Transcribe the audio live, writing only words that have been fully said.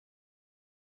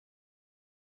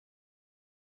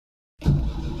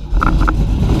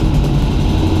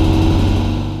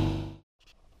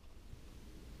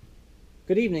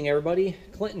Good evening, everybody.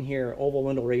 Clinton here, Oval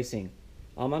Window Racing.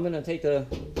 I'm going to take the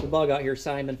bug out here,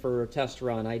 Simon, for a test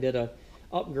run. I did a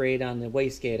upgrade on the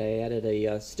wastegate. I added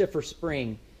a stiffer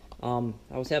spring. I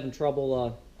was having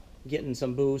trouble getting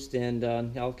some boost, and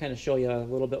I'll kind of show you a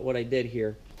little bit what I did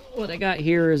here. What I got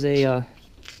here is a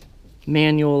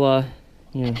manual,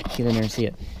 get in there and see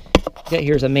it. Got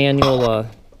here's a manual,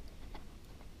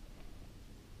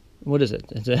 what is it?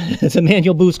 It's a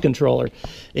manual boost controller,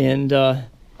 and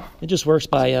it just works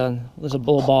by, there's a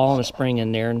bull ball and a spring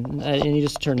in there, and you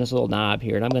just turn this little knob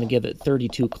here, and I'm going to give it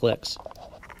 32 clicks.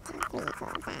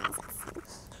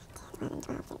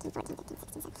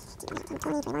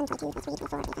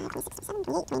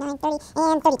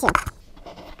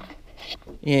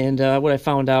 And what I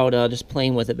found out just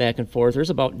playing with it back and forth, there's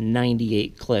about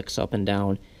 98 clicks up and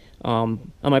down.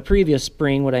 On my previous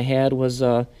spring, what I had was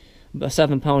a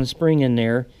 7-pound spring in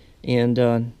there,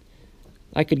 and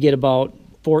I could get about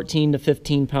 14 to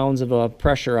 15 pounds of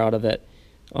pressure out of it.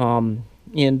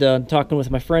 And talking with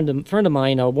my friend of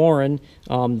mine, Warren,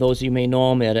 those of you may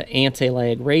know him at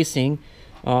Anti-Lag Racing,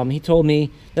 he told me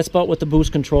that's about what the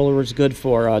boost controller is good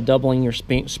for, doubling your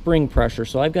spring pressure.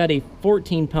 So I've got a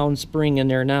 14-pound spring in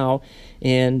there now,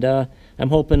 and I'm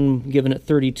hoping, giving it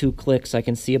 32 clicks, I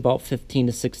can see about 15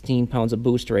 to 16 pounds of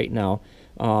boost right now.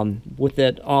 With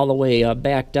it all the way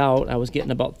backed out, I was getting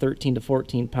about 13 to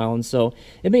 14 pounds, so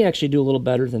it may actually do a little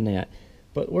better than that.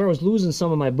 But where I was losing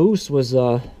some of my boost was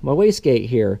my wastegate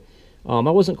here. I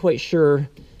wasn't quite sure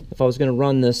if I was going to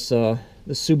run this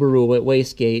Subaru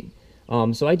wastegate,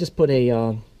 so I just put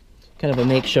a kind of a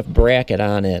makeshift bracket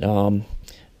on it,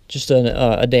 just an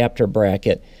adapter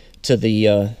bracket to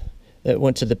the that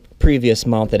went to the previous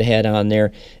mount that I had on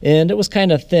there, and it was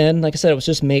kind of thin. Like I said, it was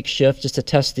just makeshift, just to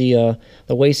test the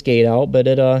wastegate out. But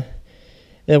the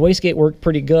wastegate worked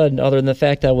pretty good, other than the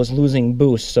fact that I was losing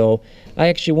boost. So I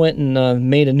actually went and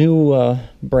made a new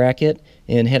bracket,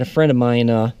 and had a friend of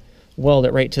mine weld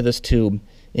it right to this tube.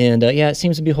 And yeah, it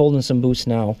seems to be holding some boost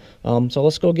now. So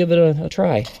let's go give it a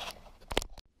try.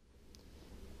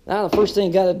 Now the first thing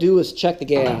you got to do is check the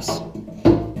gas.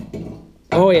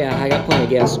 Oh yeah, I got plenty of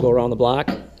gas to go around the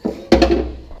block.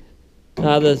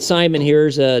 The Simon here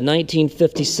is a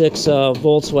 1956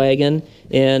 Volkswagen,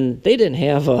 and they didn't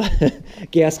have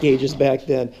gas gauges back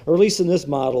then, or at least in this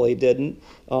model they didn't.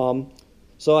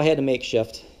 So I had to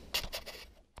makeshift.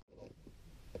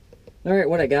 All right,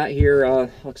 what I got here, I'll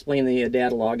explain the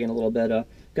data log in a little bit.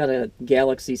 Got a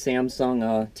Galaxy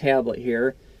Samsung tablet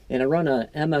here, and I run a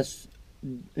MSDroid,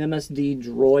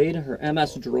 or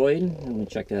MSDroid. Let me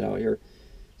check that out here.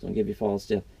 So I'll give you false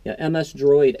stuff. Yeah,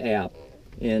 MSDroid app,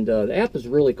 and the app is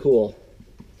really cool.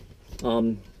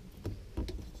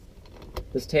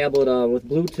 This tablet with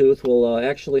Bluetooth will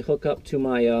actually hook up to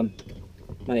my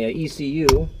my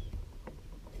ECU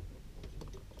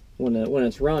when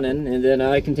it's running, and then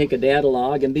I can take a data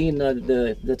log. And being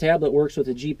the tablet works with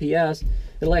a GPS,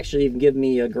 it'll actually even give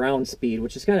me a ground speed,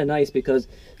 which is kind of nice because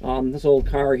this old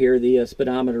car here, the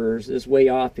speedometer is way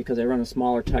off because I run a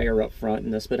smaller tire up front,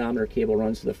 and the speedometer cable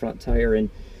runs to the front tire,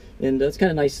 and it's kind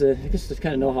of nice to, I guess, to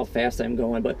kind of know how fast I'm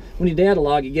going. But when you data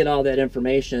log, you get all that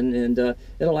information, and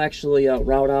it'll actually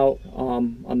route out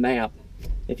a map.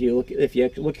 If you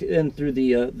look in through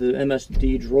the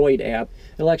MSDroid app,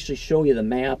 it'll actually show you the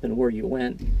map and where you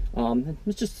went.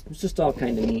 It's just all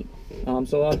kind of neat.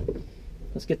 So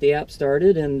let's get the app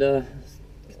started and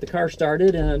get the car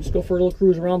started, and just go for a little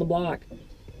cruise around the block.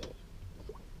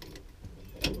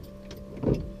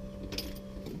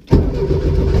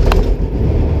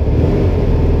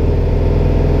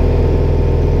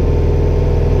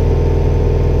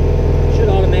 Should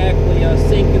automatically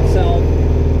sync itself.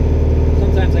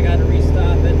 Sometimes I got to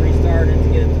restop it, restart it to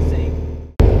get it to sync.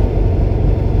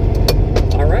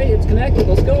 All right, it's connected.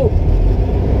 Let's go.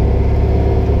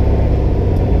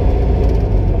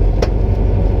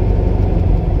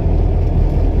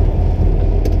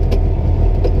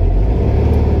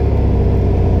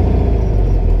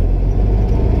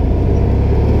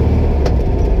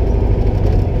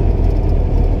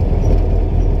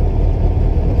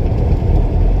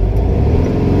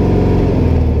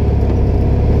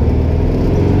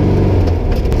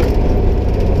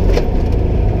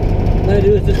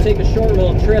 Just take a short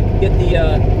little trip, get the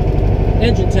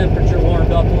engine temperature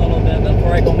warmed up a little bit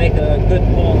before I go make a good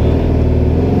pull on it.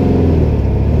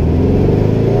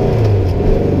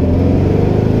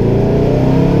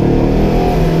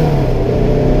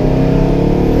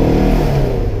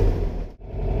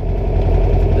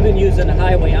 I've been using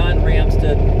highway on-ramps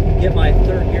to get my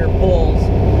third gear pulls.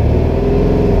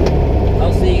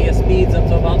 I'll see speeds up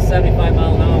to about 75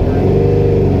 miles an hour.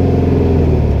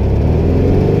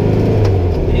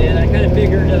 And I kind of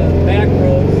figured back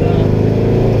roads,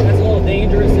 that's a little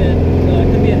dangerous,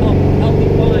 and could be a healthy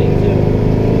find too.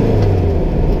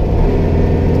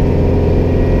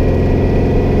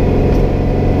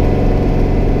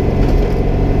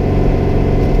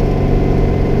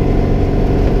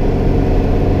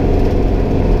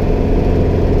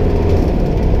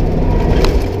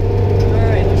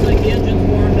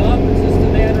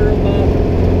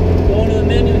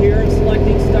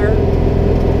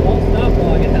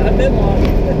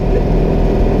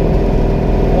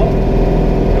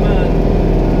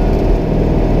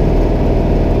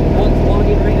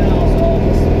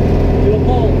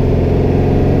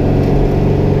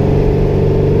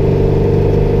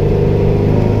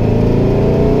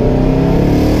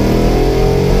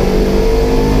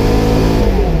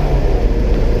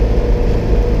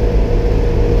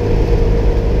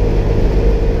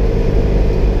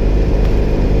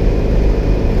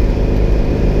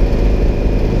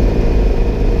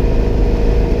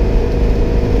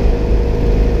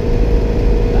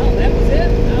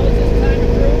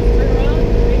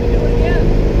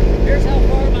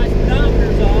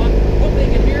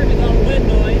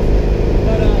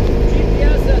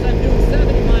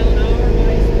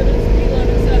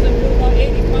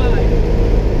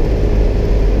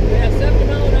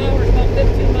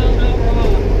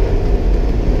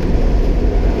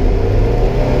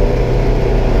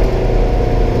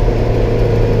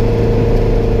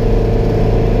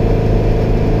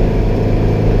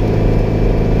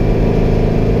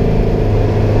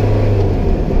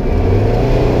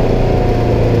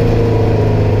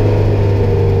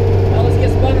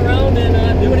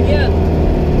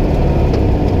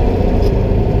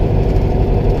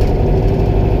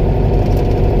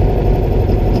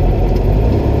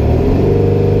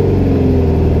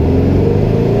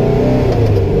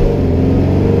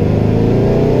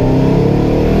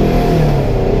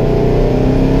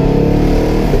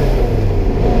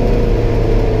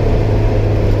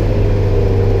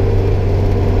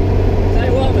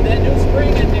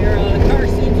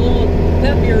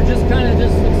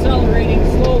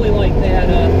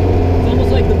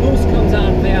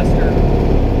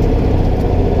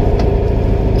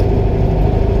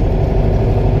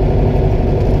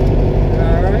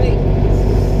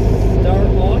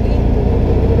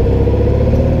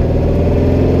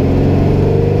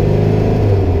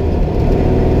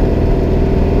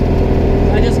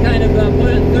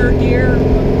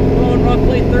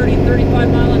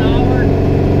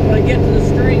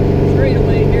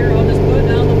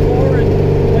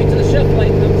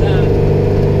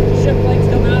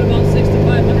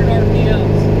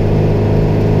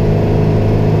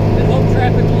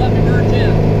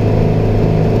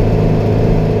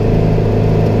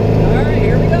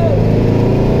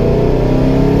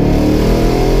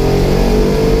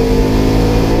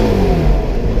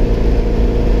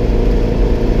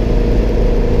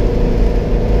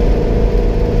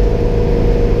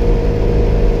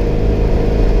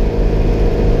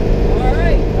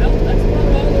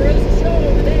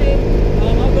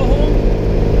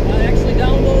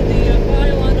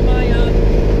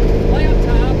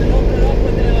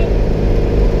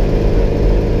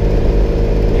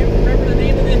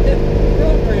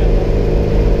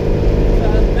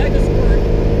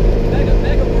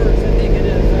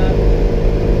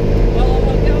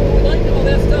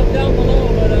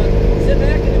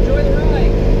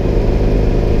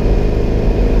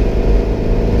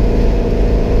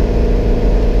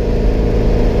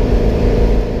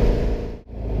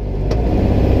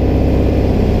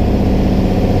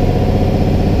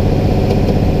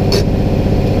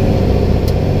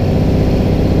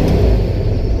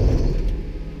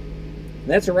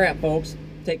 That's a wrap, folks.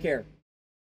 Take care.